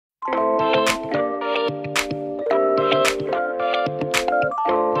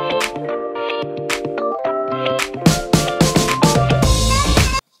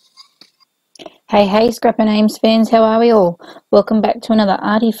Hey, Scrapper Names fans, how are we all? Welcome back to another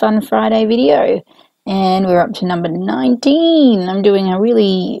Arty Fun Friday video, and we're up to number 19. I'm doing a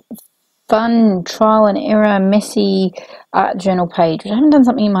really fun trial and error messy art journal page. I haven't done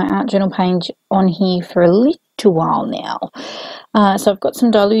something in my art journal page on here for a little while now. So I've got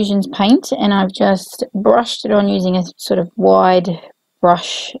some Dilutions paint and I've just brushed it on using a sort of wide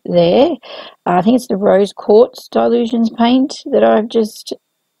brush there. I think it's the Rose Quartz Dilutions paint that I've just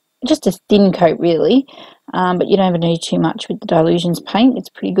a thin coat really, but you don't ever need too much with the Dilutions paint. It's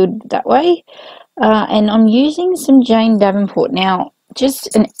pretty good that way. And I'm using some Jane Davenport. Now,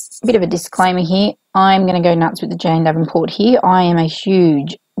 just a bit of a disclaimer here. I'm going to go nuts with the Jane Davenport here. I am a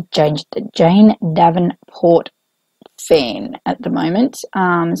huge Jane Davenport fan at the moment.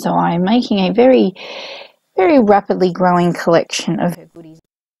 So I'm making a very, very rapidly growing collection of her goodies,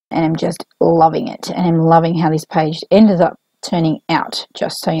 and I'm just loving it. And I'm loving how this page ended up turning out,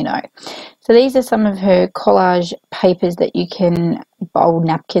 just so you know. So these are some of her collage papers that you can, bowl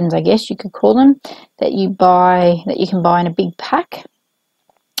napkins I guess you could call them, that you can buy in a big pack.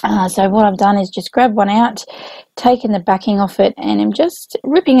 So what I've done is just grab one out, taken the backing off it, and I'm just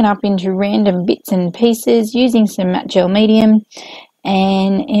ripping it up into random bits and pieces using some matte gel medium,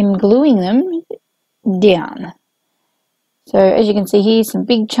 and am gluing them down. So as you can see here, some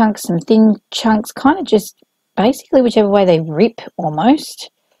big chunks, some thin chunks, kind of just basically whichever way they rip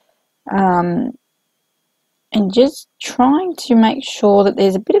almost, and just trying to make sure that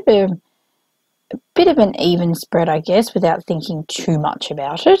there's a bit of an even spread, I guess, without thinking too much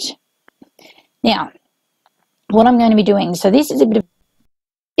about it. Now, what I'm going to be doing, so this is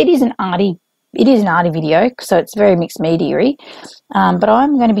it is an arty video, so it's very mixed media-y, but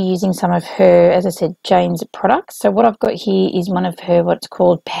I'm going to be using some of her, as I said, Jane's products. So what I've got here is one of her what's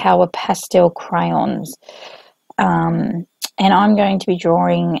called Power Pastel crayons. And I'm going to be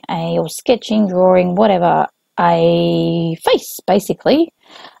drawing drawing whatever, a face basically,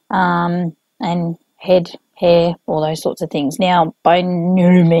 and head, hair, all those sorts of things. Now, by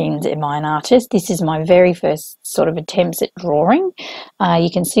no means am I an artist. This is my very first sort of attempts at drawing. You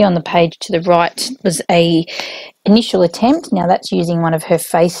can see on the page to the right was a initial attempt. Now that's using one of her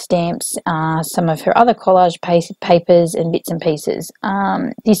face stamps, some of her other collage papers and bits and pieces.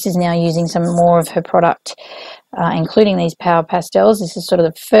 This is now using some more of her product, including these Power Pastels. This is sort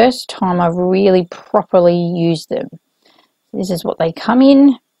of the first time I've really properly used them. This is what they come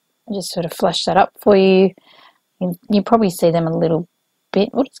in. I'll just sort of flash that up for you. You probably see them a little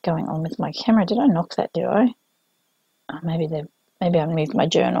bit. What is going on with my camera? Did I knock that, did I? Oh, maybe I moved my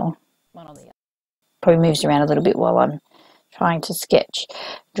journal. One or the other. Probably moves around a little bit while I'm trying to sketch,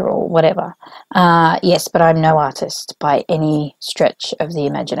 draw, whatever. Yes, but I'm no artist by any stretch of the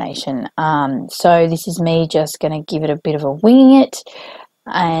imagination. So this is me just going to give it a bit of a winging it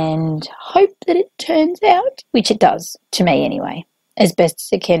and hope that it turns out, which it does, to me anyway, as best as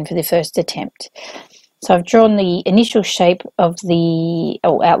it can for the first attempt. So I've drawn the initial shape of the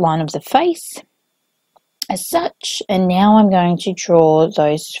outline of the face as such, and now I'm going to draw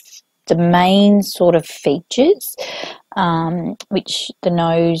the main sort of features, which the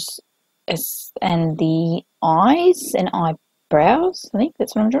nose and the eyes and eyebrows. I think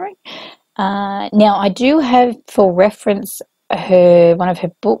that's what I'm drawing. Now I do have for reference one of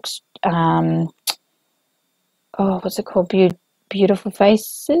her books. What's it called? Beautiful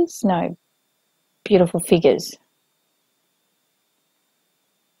Faces? No, Beautiful Figures.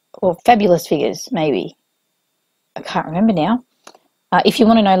 Or Fabulous Figures, maybe. I can't remember now. If you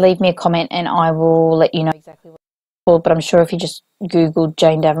want to know, leave me a comment and I will let you know exactly what it's called. But I'm sure if you just Google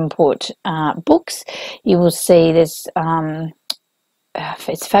Jane Davenport books, you will see there's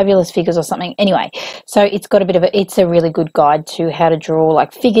it's Fabulous Figures or something. Anyway, so it's got it's a really good guide to how to draw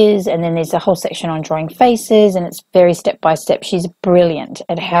like figures, and then there's a whole section on drawing faces, and it's very step by step. She's brilliant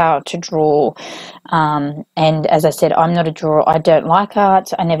at how to draw, and as I said, I'm not a drawer. I don't like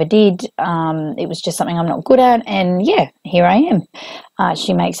art. I never did. It was just something I'm not good at, and yeah, here I am.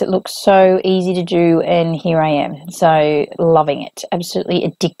 She makes it look so easy to do, and here I am. So loving it, absolutely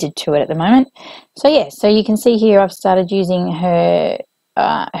addicted to it at the moment. So yeah, so you can see here I've started using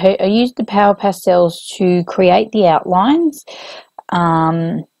I used the Power Pastels to create the outlines.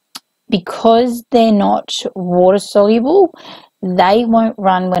 Because they're not water soluble, they won't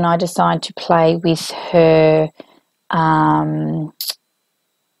run when I decide to play with her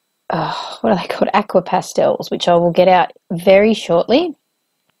what are they called, aqua pastels, which I will get out very shortly,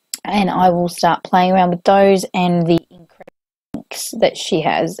 and I will start playing around with those and the Inkredible Inks that she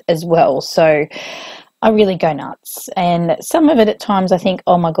has as well. So I really go nuts, and some of it at times I think,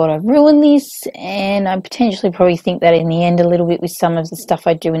 oh my god, I've ruined this, and I potentially probably think that in the end a little bit with some of the stuff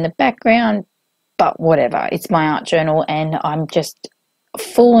I do in the background, but whatever, it's my art journal and I'm just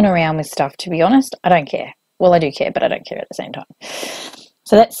fooling around with stuff, to be honest. I don't care. Well, I do care, but I don't care at the same time.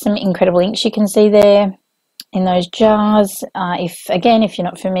 So that's some Inkredible Inks you can see there in those jars. If you're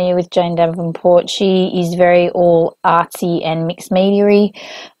not familiar with Jane Davenport, she is very all artsy and mixed media-y,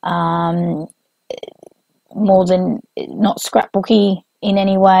 more than not scrapbooky in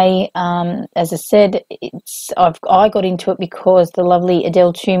any way. As I said, I got into it because the lovely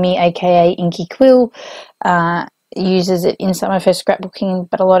Adele Toomey, aka Inky Quill, uses it in some of her scrapbooking,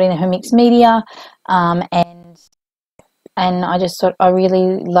 but a lot in her mixed media, and I just thought I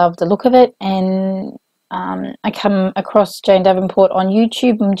really loved the look of it, and I come across Jane Davenport on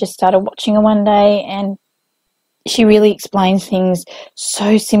YouTube and just started watching her one day, and she really explains things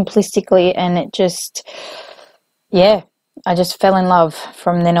so simplistically, and it just, yeah, I just fell in love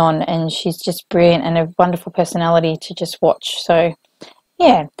from then on, and she's just brilliant and a wonderful personality to just watch. So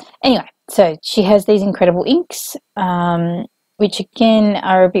yeah, anyway, so she has these Inkredible Inks, which again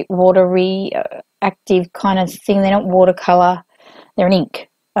are a bit watery, active kind of thing. They're not watercolor, they're an ink.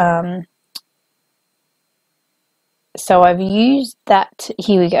 So I've used that,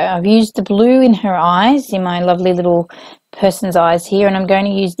 here we go, I've used the blue in her eyes, in my lovely little person's eyes here, and I'm going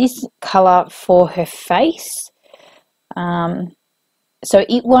to use this colour for her face. So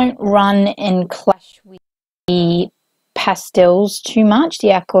it won't run and clash with the pastels too much,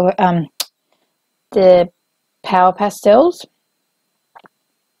 the aqua, the power pastels.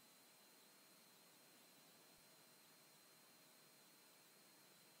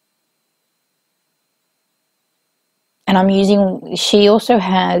 And I'm using, she also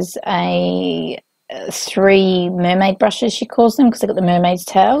has a 3 mermaid brushes, she calls them, because they've got the mermaid's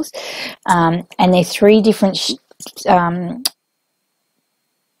tails, and they're 3 different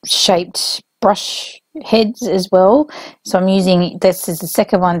shaped brush heads as well. So I'm using, this is the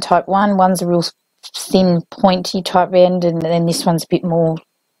second one, type 1. One's a real thin pointy type end, and then this one's a bit more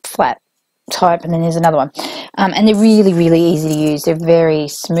flat type, and then there's another one, and they're really, really easy to use. They're very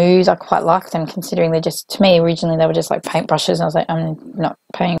smooth. I quite like them, considering they're just, to me originally they were just like paintbrushes, and I was like, I'm not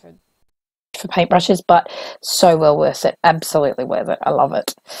paying for paintbrushes, but so well worth it, absolutely worth it. I love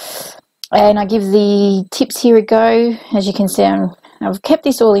it. And I give the tips here a go. As you can see, I've kept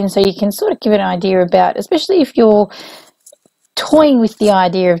this all in so you can sort of give an idea about, especially if you're toying with the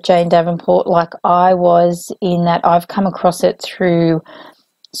idea of Jane Davenport like I was, in that I've come across it through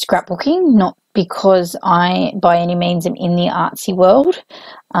scrapbooking, not because I by any means am in the artsy world.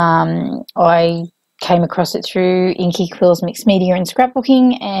 I came across it through Inky Quill's mixed media and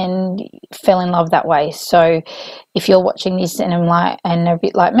scrapbooking and fell in love that way. So if you're watching this and a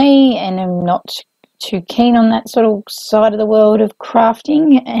bit like me and I'm not too keen on that sort of side of the world of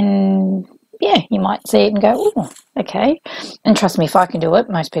crafting, and yeah, you might see it and go, oh, okay. And trust me, if I can do it,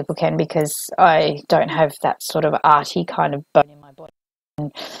 most people can, because I don't have that sort of arty kind of bone in my body.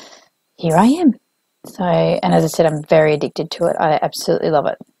 And here I am. So, and as I said, I'm very addicted to it. I absolutely love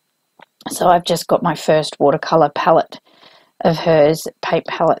it. So I've just got my first watercolor palette of hers, paint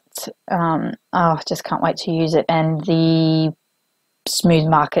palette. I just can't wait to use it. And the smooth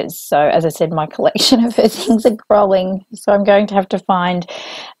markers. So as I said, my collection of her things are growing. So I'm going to have to find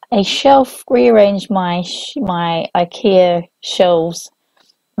a shelf, rearrange my IKEA shelves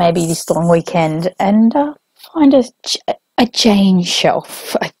maybe this long weekend, and find a Jane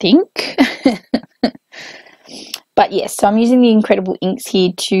shelf, I think. But yes, so I'm using the Inkredible Inks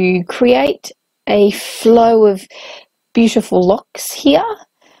here to create a flow of beautiful locks here.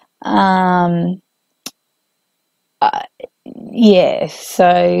 Yeah,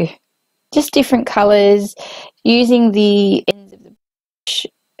 so just different colours, using the ends of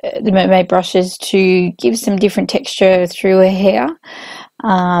the mermaid brushes to give some different texture through her hair.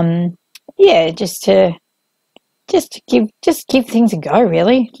 Yeah, just to give things a go,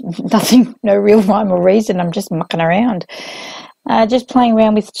 really. Nothing, no real rhyme or reason. I'm just mucking around. Just playing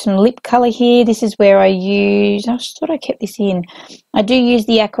around with some lip colour here. This is where I use, I just thought I kept this in. I do use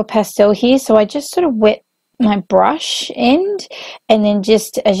the aqua pastel here, so I just sort of wet my brush end, and then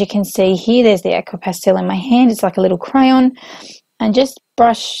just, as you can see here, there's the aqua pastel in my hand. It's like a little crayon, and just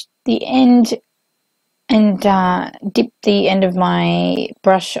brush the end and dip the end of my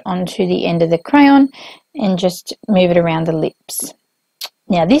brush onto the end of the crayon and just move it around the lips.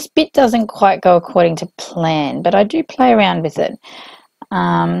 Now this bit doesn't quite go according to plan, but I do play around with it.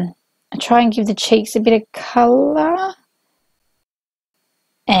 I try and give the cheeks a bit of colour,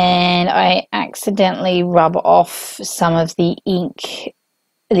 and I accidentally rub off some of the ink,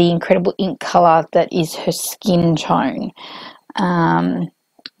 the Inkredible Ink colour that is her skin tone.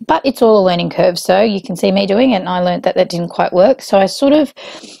 But it's all a learning curve, so you can see me doing it, and I learned that that didn't quite work. So I sort of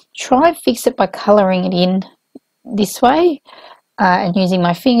try fix it by colouring it in this way and using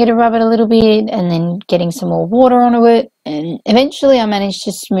my finger to rub it a little bit and then getting some more water onto it, and eventually I managed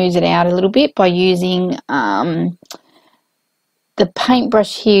to smooth it out a little bit by using the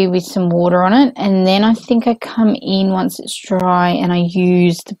paintbrush here with some water on it, and then I think I come in once it's dry and I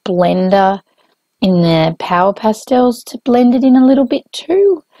use the blender in the Power Pastels to blend it in a little bit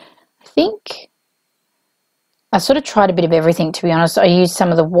too, I think. I sort of tried a bit of everything, to be honest. I used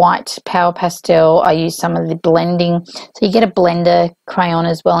some of the white Power Pastel, I used some of the blending. So you get a blender crayon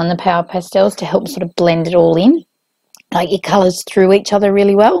as well in the Power Pastels to help sort of blend it all in. Like it colours through each other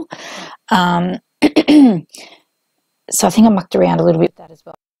really well. So I think I mucked around a little bit with that as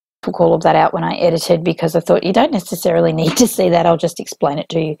well. Took all of that out when I edited because I thought you don't necessarily need to see that. I'll just explain it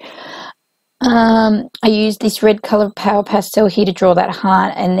to you. I used this red colour Power Pastel here to draw that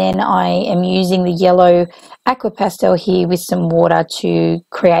heart, and then I am using the yellow aqua pastel here with some water to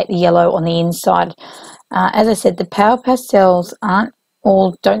create the yellow on the inside. As I said, the Power Pastels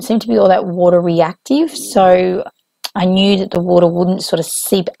don't seem to be all that water reactive, so I knew that the water wouldn't sort of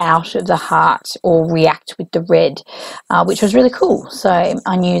seep out of the heart or react with the red, which was really cool. So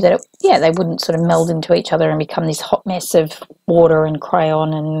I knew that, they wouldn't sort of meld into each other and become this hot mess of water and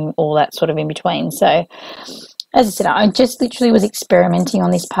crayon and all that sort of in between. So as I said, I just literally was experimenting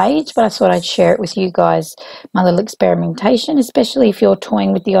on this page, but I thought I'd share it with you guys, my little experimentation, especially if you're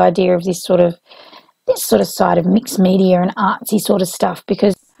toying with the idea of this sort of side of mixed media and artsy sort of stuff,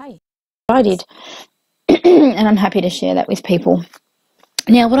 because, hey, I did. And I'm happy to share that with people.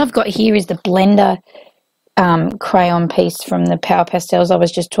 Now, what I've got here is the blender crayon piece from the Power Pastels I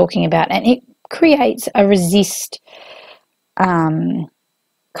was just talking about, and it creates a resist kind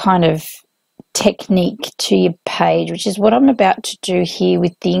of technique to your page, which is what I'm about to do here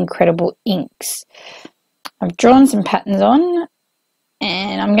with the Inkredible Inks. I've drawn some patterns on,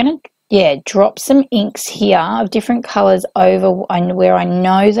 and I'm going to drop some inks here of different colours over where I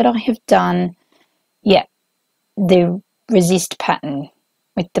know that I have done the resist pattern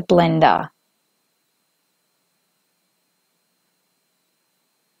with the blender.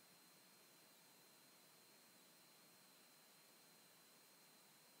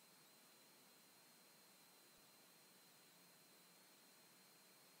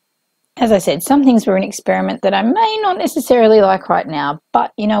 As I said, some things were an experiment that I may not necessarily like right now,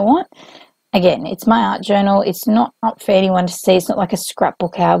 but you know what? Again, it's my art journal. It's not up for anyone to see. It's not like a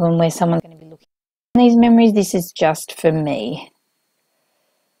scrapbook album where someone's going to be looking at these memories. This is just for me.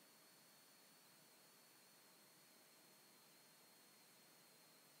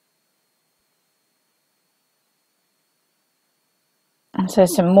 And so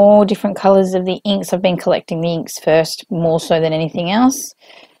some more different colours of the inks. I've been collecting the inks first, more so than anything else.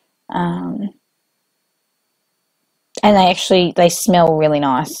 And they smell really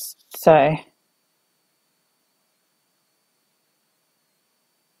nice. So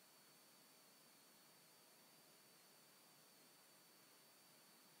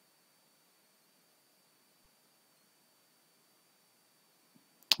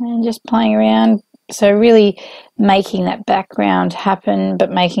and just playing around, so really making that background happen,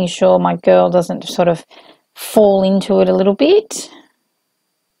 but making sure my girl doesn't sort of fall into it a little bit.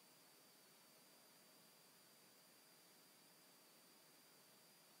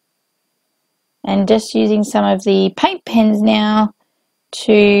 And just using some of the paint pens now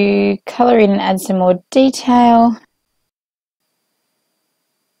to colour in and add some more detail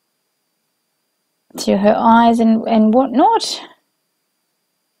to her eyes and whatnot.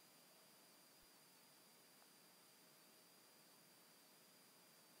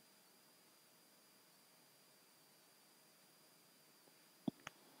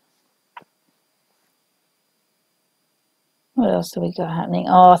 What else do we got happening?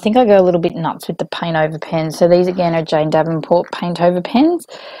 Oh, I think I go a little bit nuts with the paint over pens. So these again are Jane Davenport paint over pens.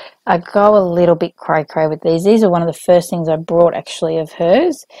 I go a little bit cray-cray with these. These are one of the first things I brought actually of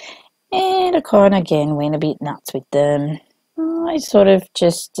hers. And I kind of again went a bit nuts with them. I sort of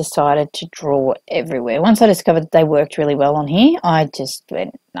just decided to draw everywhere. Once I discovered they worked really well on here, I just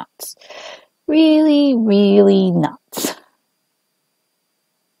went nuts. Really, really nuts.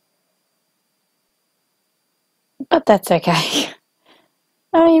 But that's okay.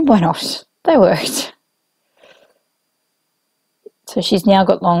 I mean, why not? They worked. So she's now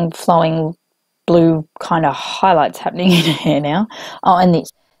got long flowing blue kind of highlights happening in her hair now. Oh, and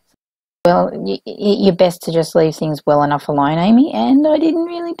this. Well, you're best to just leave things well enough alone, Amy, and I didn't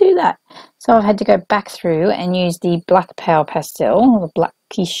really do that. So I've had to go back through and use the black Power Pastel, the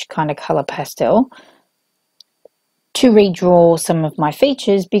blackish kind of colour pastel, to redraw some of my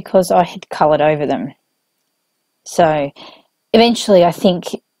features because I had coloured over them. So eventually I think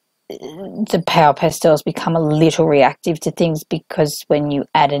the Power Pastels become a little reactive to things, because when you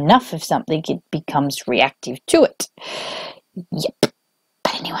add enough of something, it becomes reactive to it. Yep.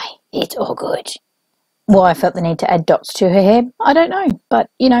 But anyway, it's all good. Why I felt the need to add dots to her hair, I don't know. But,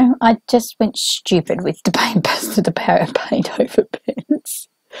 you know, I just went stupid with the power paint over pens.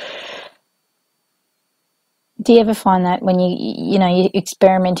 Do you ever find that when you're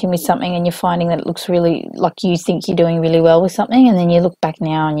experimenting with something and you're finding that it looks really, like you think you're doing really well with something, and then you look back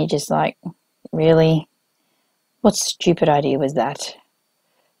now and you're just like, really? What stupid idea was that?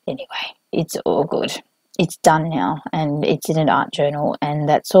 Anyway, it's all good. It's done now, and it's in an art journal, and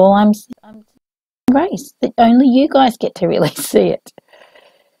that's all I'm grace, that only you guys get to really see it.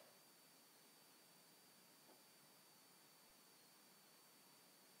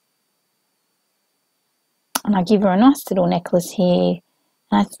 And I give her a nice little necklace here,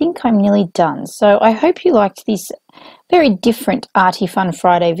 and I think I'm nearly done. So I hope you liked this very different Arty Fun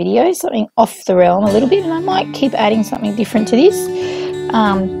Friday video, something off the realm a little bit, and I might keep adding something different to this.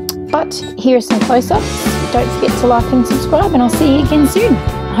 But here are some close-ups. Don't forget to like and subscribe, and I'll see you again soon.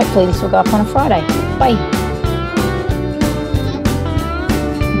 Hopefully this will go up on a Friday. Bye.